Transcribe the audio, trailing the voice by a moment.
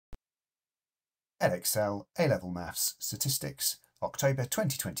Edexcel A-Level Maths Statistics, October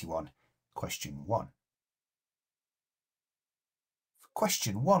 2021, Question 1. For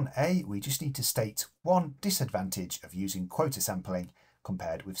Question 1a, we just need to state one disadvantage of using quota sampling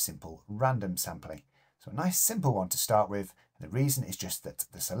compared with simple random sampling. So a nice simple one to start with, and the reason is just that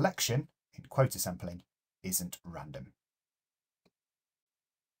the selection in quota sampling isn't random.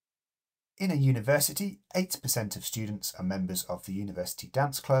 In a university, 8% of students are members of the University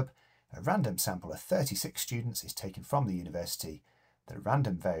Dance Club. A random sample of 36 students is taken from the university. The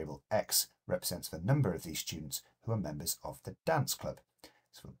random variable x represents the number of these students who are members of the dance club.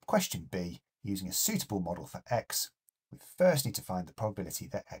 So for question B, using a suitable model for x, we first need to find the probability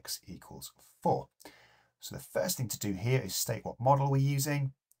that x equals 4. So the first thing to do here is state what model we're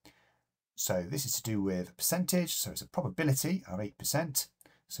using. So this is to do with percentage, so it's a probability of 8%.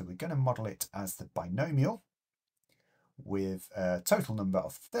 So we're going to model it as the binomial with a total number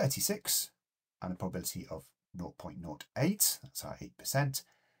of 36 and a probability of 0.08, that's our 8%.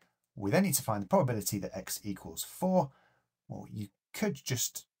 We then need to find the probability that x equals 4. Well, you could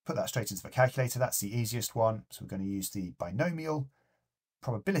just put that straight into the calculator, that's the easiest one. So we're going to use the binomial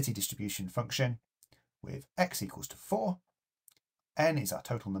probability distribution function with x equals to 4. N is our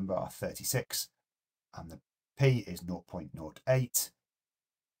total number, our 36, and the p is 0.08.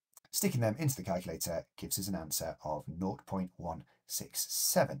 Sticking them into the calculator gives us an answer of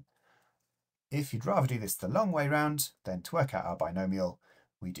 0.167. If you'd rather do this the long way round, then to work out our binomial,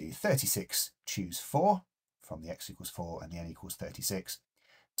 we do 36 choose 4 from the x equals 4 and the n equals 36,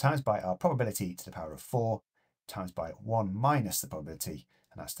 times by our probability to the power of 4, times by 1 minus the probability,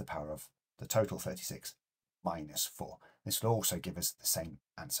 and that's the power of the total 36 minus 4. This will also give us the same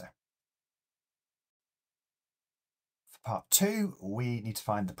answer. Part 2, we need to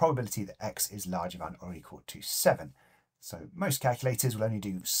find the probability that x is larger than or equal to 7. So most calculators will only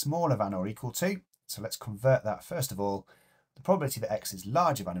do smaller than or equal to. So let's convert that first of all. The probability that x is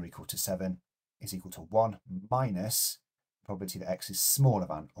larger than or equal to 7 is equal to 1 minus the probability that x is smaller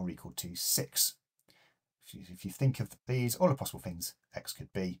than or equal to 6. If you think of these, all the possible things x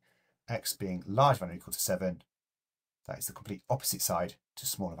could be, x being larger than or equal to 7, that is the complete opposite side to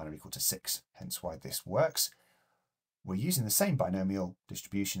smaller than or equal to 6, hence why this works. We're using the same binomial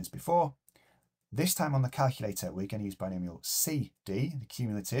distribution as before. This time on the calculator, we're going to use binomial CD, the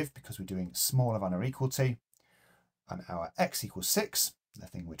cumulative, because we're doing smaller than or equal to. And our x equals 6, the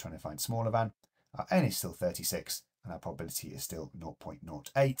thing we're trying to find smaller than. Our n is still 36, and our probability is still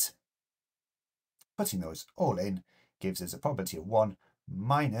 0.08. Putting those all in gives us a probability of 1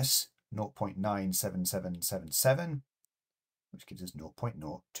 minus 0.97777, which gives us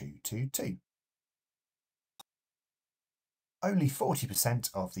 0.0222. Only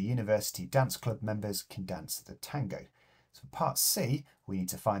 40% of the University Dance Club members can dance the tango. So for part C, we need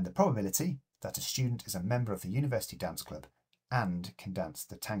to find the probability that a student is a member of the University Dance Club and can dance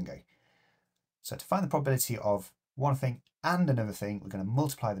the tango. So to find the probability of one thing and another thing, we're going to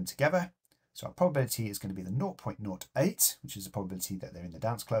multiply them together. So our probability is going to be the 0.08, which is the probability that they're in the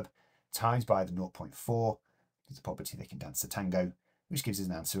dance club, times by the 0.4, which is the probability they can dance the tango, which gives us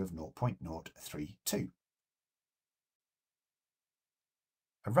an answer of 0.032.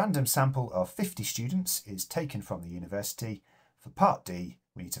 A random sample of 50 students is taken from the university. For part D,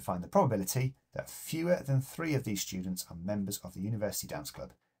 we need to find the probability that fewer than 3 of these students are members of the University Dance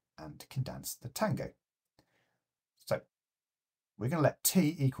Club and can dance the tango. So we're going to let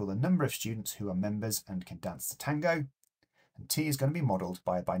T equal the number of students who are members and can dance the tango. And T is going to be modelled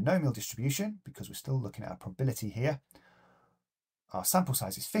by a binomial distribution because we're still looking at our probability here. Our sample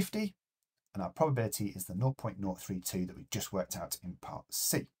size is 50. And our probability is the 0.032 that we just worked out in part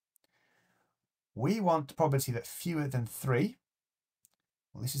C. We want the probability that fewer than 3.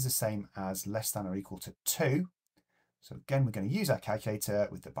 Well, this is the same as less than or equal to 2. So again, we're going to use our calculator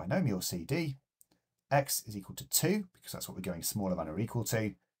with the binomial CD. X is equal to 2, because that's what we're going smaller than or equal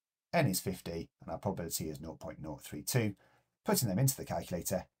to. N is 50, and our probability is 0.032. Putting them into the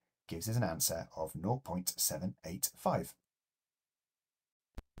calculator gives us an answer of 0.785.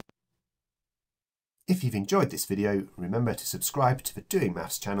 If you've enjoyed this video, remember to subscribe to the Doing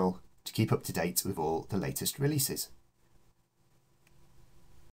Maths channel to keep up to date with all the latest releases.